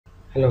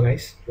Hello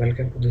guys,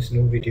 welcome to this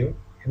new video.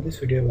 In this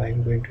video I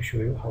am going to show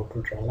you how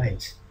to draw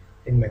lines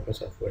in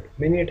Microsoft Word.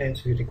 Many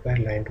times we require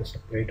line to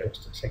separate a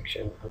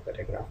section, a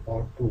paragraph,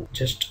 or to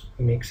just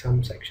make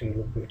some section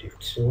look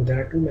beautiful. So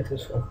there are two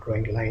methods of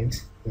drawing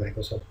lines in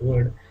Microsoft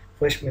Word.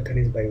 First method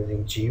is by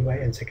using GUI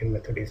and second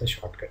method is a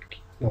shortcut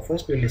key. Now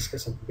first we'll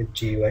discuss with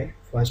GUI.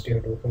 First you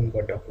have to open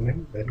Word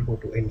document, then go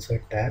to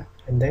Insert tab,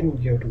 and then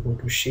you have to go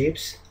to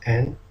Shapes,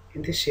 and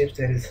in this Shapes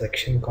there is a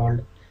section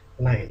called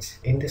lines.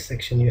 In this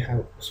section you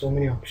have so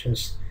many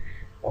options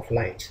of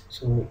lines,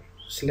 so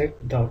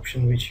select the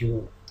option which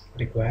you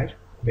require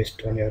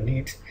based on your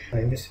needs.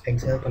 In this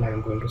example I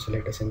am going to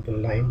select a simple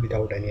line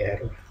without any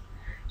arrow,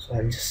 so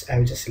I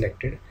will just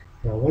select it.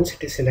 Now once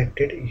it is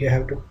selected, you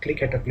have to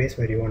click at a place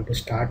where you want to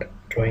start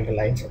drawing a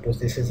line. Suppose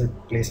this is a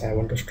place I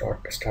want to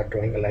start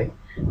drawing a line.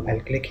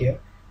 I'll click here,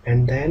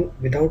 and then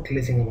without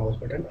releasing a mouse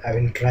button I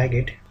will drag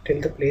it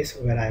till the place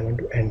where I want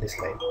to end this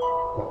line.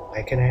 Now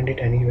I can end it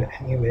anywhere,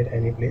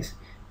 any place.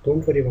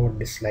 Don't worry about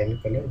this line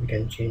color. We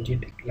can change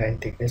it. Line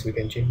thickness we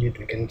can change it.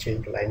 We can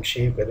change the line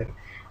shape, whether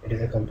it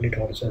is a complete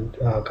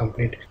horizontal,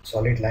 complete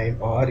solid line,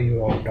 or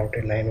you want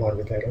dotted line or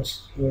with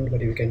arrows. Don't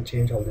worry, we can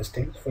change all these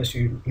things. First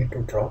you need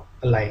to draw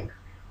a line.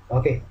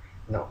 Okay,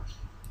 now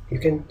you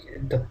can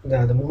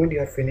the moment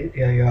you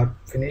are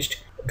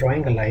finished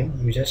drawing a line,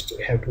 you just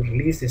have to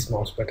release this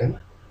mouse button.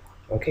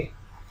 Okay,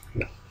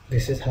 now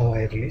this is how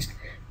I released.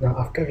 Now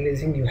after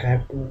releasing, you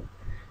have two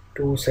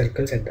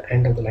circles at the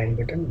end of the line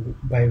button,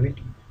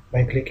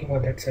 by clicking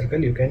on that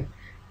circle you can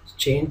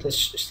change the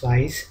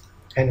size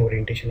and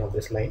orientation of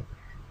this line.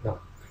 Now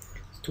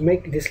to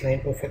make this line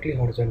perfectly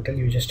horizontal,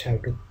 you just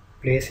have to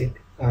place it,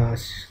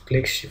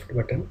 click shift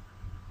button.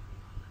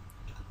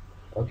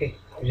 Okay,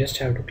 you just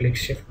have to click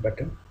shift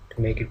button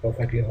to make it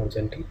perfectly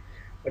horizontal,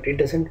 but it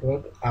doesn't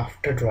work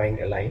after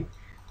drawing a line.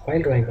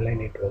 While drawing a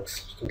line it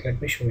works. So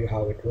let me show you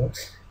how it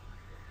works.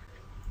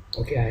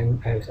 Okay,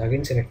 I have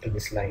again selected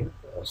this line.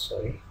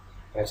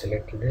 I have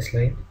selected this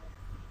line.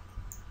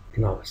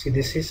 Now see,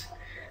 this is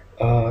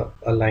a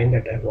line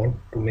that I want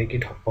to make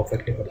it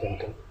perfectly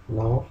horizontal.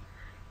 Now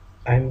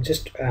I'm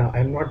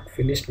not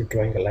finished with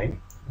drawing a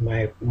line.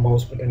 My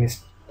mouse button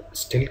is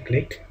still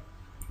clicked,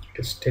 it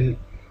is still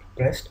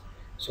pressed.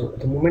 So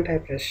the moment I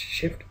press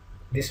shift,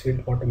 this will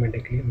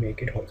automatically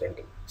make it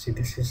horizontal. See,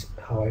 this is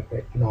how I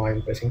press. Now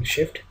I'm pressing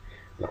shift.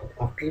 Now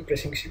after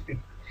pressing shift,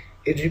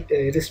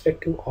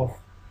 irrespective of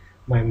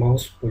my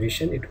mouse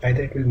position,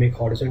 it will make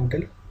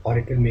horizontal, or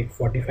it will make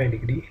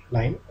 45-degree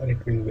line, or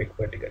it will make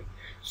vertical.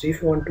 So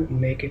if you want to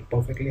make it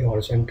perfectly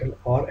horizontal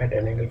or at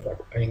an angle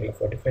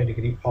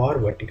 45-degree or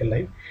vertical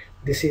line,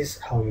 this is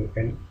how you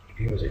can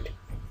use it.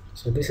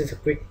 So this is a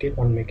quick tip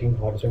on making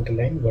horizontal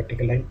line,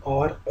 vertical line,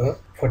 or a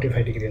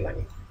 45-degree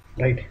line.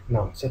 Right,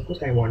 now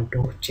suppose I want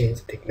to change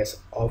the thickness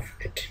of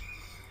it.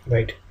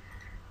 Right,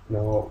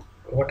 now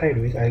what I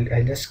do is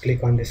I'll just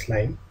click on this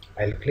line.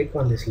 I'll click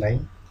on this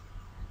line,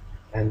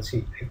 and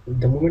see,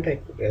 the moment I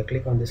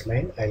click on this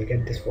line, I'll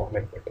get this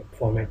format button,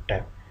 format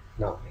tab.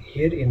 Now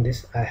here in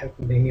this I have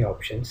many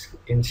options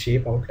in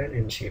shape outline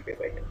and shape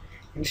effect.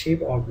 In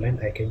shape outline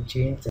I can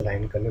change the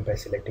line color by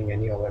selecting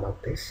any one of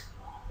these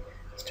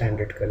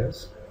standard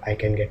colors. I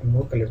can get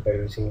more colors by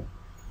using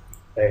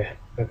by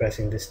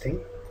pressing this thing,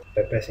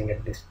 by pressing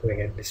at this,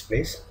 going at this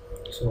place.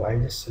 So I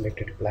just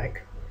selected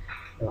black.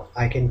 Now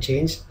I can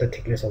change the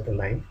thickness of the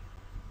line.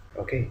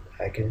 Okay,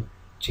 I can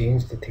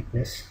change the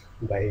thickness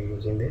by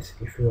using this.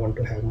 If you want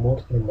to have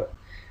more number,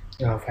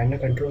 final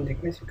control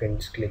thickness, you can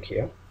just click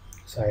here.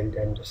 So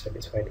I'm just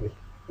satisfied with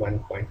 1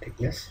 point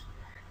thickness.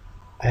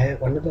 I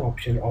have another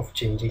option of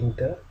changing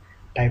the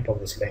type of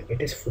this line.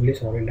 It is fully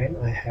solid line.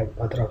 I have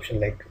other option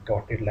like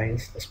dotted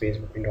lines, the space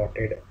between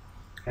dotted,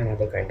 and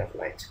other kind of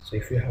lines. So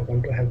if you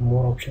want to have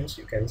more options,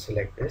 you can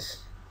select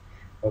this.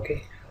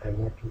 Okay,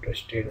 I'm not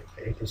interested,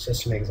 it is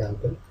just an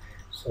example.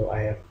 So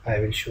I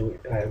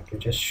have to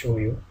just show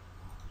you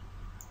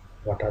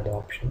what are the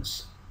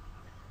options.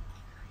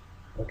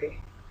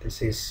 Okay,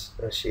 this is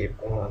a shape,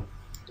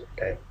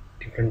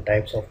 different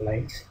types of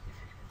lines.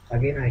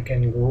 Again I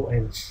can go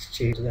and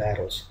change the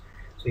arrows.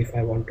 So if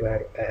I want to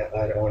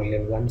add only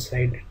on one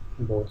side,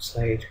 both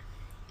side,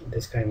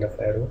 this kind of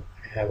arrow,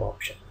 I have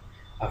option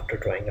after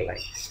drawing a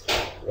line.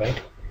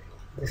 Right,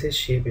 this is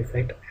shape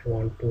effect. I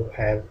want to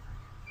have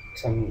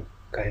some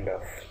kind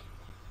of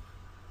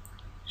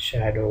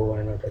shadow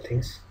and other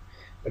things,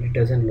 but it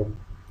doesn't look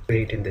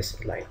great in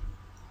this line.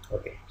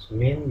 Okay, so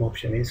main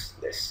option is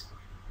this.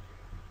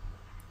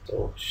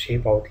 So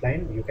shape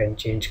outline, you can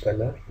change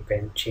color, you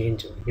can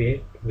change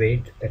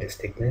weight, that is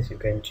thickness, you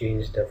can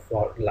change the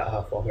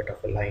format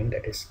of a line,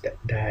 that is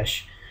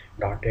dash,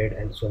 dotted,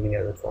 and so many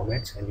other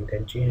formats, and you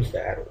can change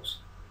the arrows.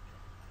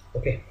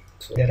 Okay,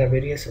 so there are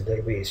various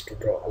other ways to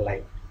draw a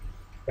line.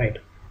 Right,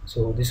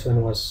 so this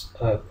one was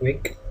a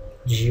quick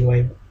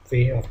GUI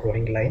way of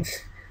drawing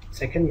lines.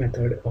 Second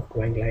method of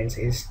drawing lines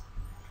is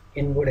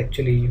in Word.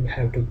 Actually you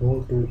have to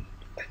go to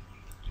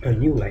a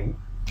new line.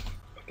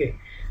 Okay,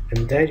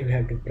 and there you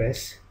have to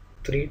press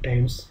 3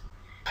 times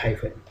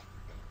 -3.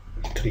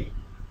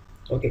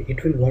 Okay,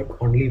 it will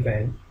work only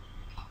when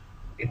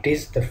it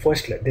is the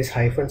first letter. These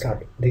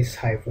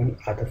hyphen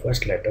are the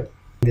first letter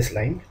in this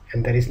line,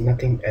 and there is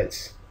nothing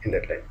else in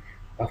that line.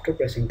 After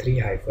pressing 3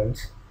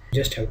 hyphens,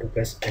 you just have to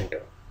press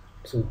enter.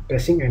 So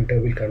pressing enter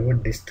will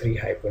convert these 3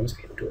 hyphens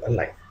into a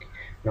line.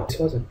 Now this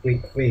was a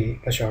quick way,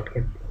 a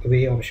shortcut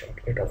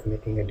of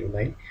making a new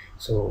line.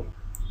 So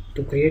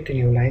to create a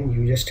new line,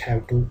 you just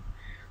have to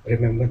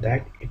remember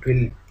that it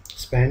will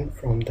span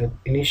from the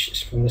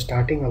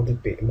starting of the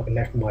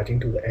left margin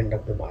to the end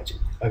of the margin.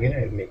 Again,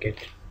 I will make it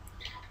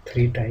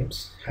 3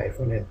 times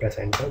hyphen and press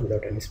enter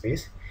without any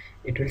space.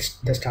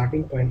 The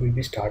starting point will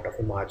be start of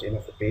a margin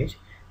of a page,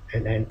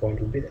 and end point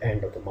will be the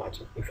end of the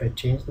margin. If I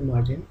change the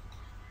margin,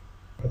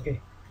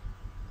 okay,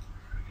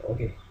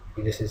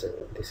 this is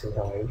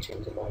how I will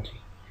change the margin.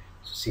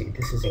 So see,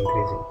 this is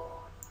increasing.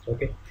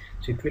 Okay,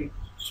 so it will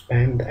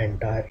span the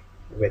entire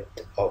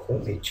width of a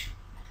page.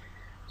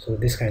 So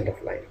this kind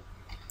of line.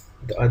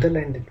 The other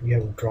line that we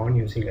have drawn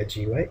using a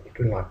GUI, it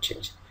will not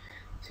change.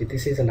 See,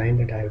 this is a line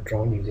that I have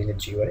drawn using a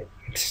GUI.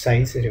 Its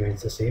size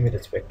remains the same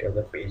irrespective of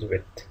the page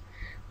width,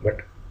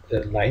 but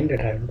the line that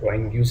I am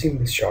drawing using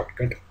this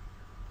shortcut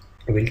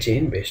will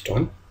change based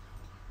on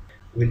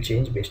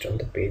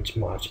the page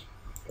margin,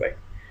 right?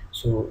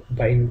 So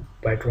by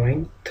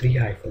drawing three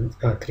hyphens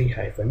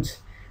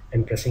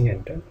and pressing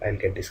enter, I'll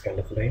get this kind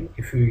of line.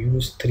 If you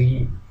use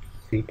three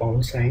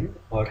pound sign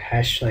or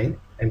hash sign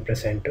and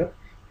press enter,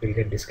 you'll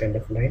get this kind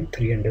of line.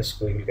 3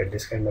 underscore, you'll get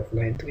this kind of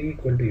line. 3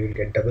 equal to, you'll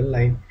get double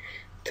line.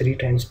 3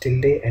 times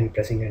tilde and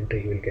pressing enter,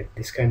 you will get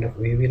this kind of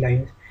wavy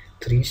lines.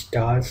 3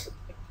 stars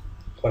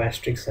or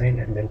asterisk sign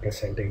and then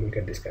press enter, you will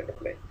get this kind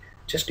of line.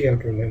 Just you have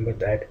to remember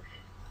that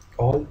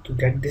to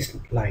get this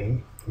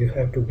line, you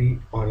have to be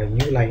on a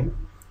new line,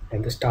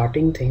 and the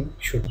starting thing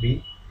should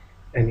be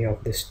any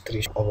of these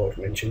 3 above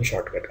mentioned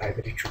shortcut.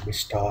 Either it should be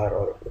star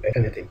or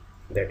anything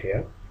that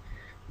here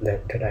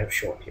that I have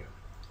shown here.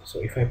 So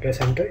if I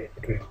press enter,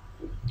 it will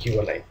give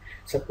a line.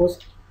 Suppose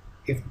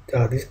if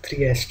this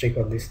 3 asterisk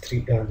or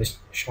this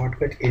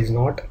shortcut is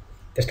not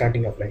the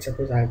starting of line.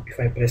 Suppose if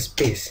I press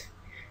space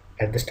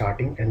at the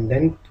starting and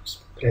then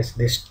press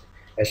this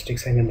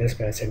asterisk sign and then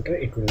press enter,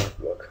 it will not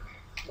work.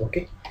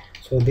 Okay,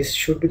 so this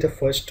should be the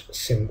first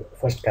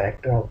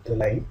character of the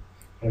line,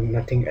 and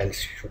nothing else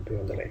should be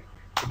on the line.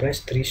 So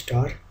press 3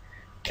 star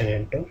and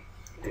enter.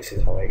 This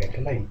is how I get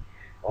a line.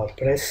 Or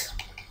press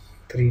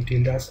 3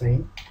 tilde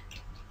sign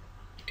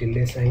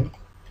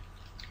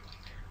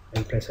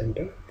and press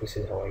enter. This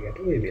is how I get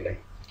a wavy line.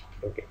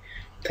 Okay,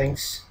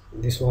 thanks.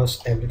 This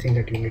was everything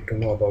that you need to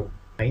know about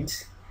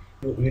lines.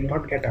 You will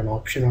not get an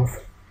option of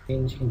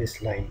changing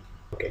this line.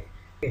 Okay,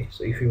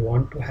 so if you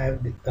want to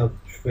have a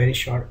very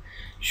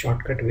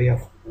shortcut way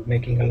of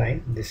making a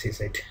line, this is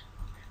it.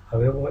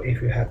 However,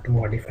 if you have to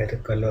modify the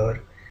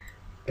color,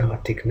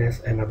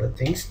 thickness and other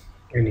things,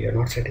 and you are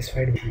not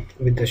satisfied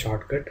with the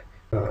shortcut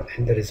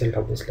and the result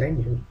of this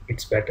line,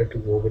 it's better to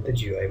go with the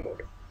GUI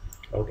mode.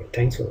 Okay,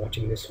 thanks for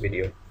watching this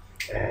video,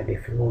 and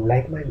if you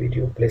like my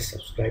video, please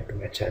subscribe to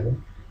my channel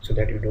so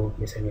that you don't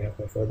miss any of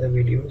my further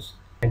videos.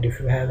 And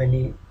if you have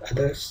any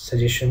other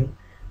suggestion,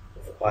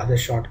 other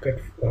shortcut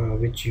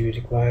which you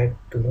require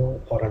to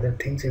know, or other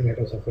things in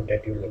Microsoft Word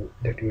that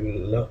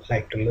you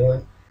like to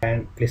learn,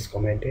 and please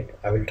comment it.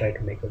 I will try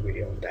to make a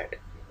video on that.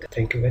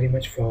 Thank you very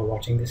much for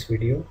watching this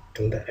video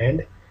till the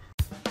end.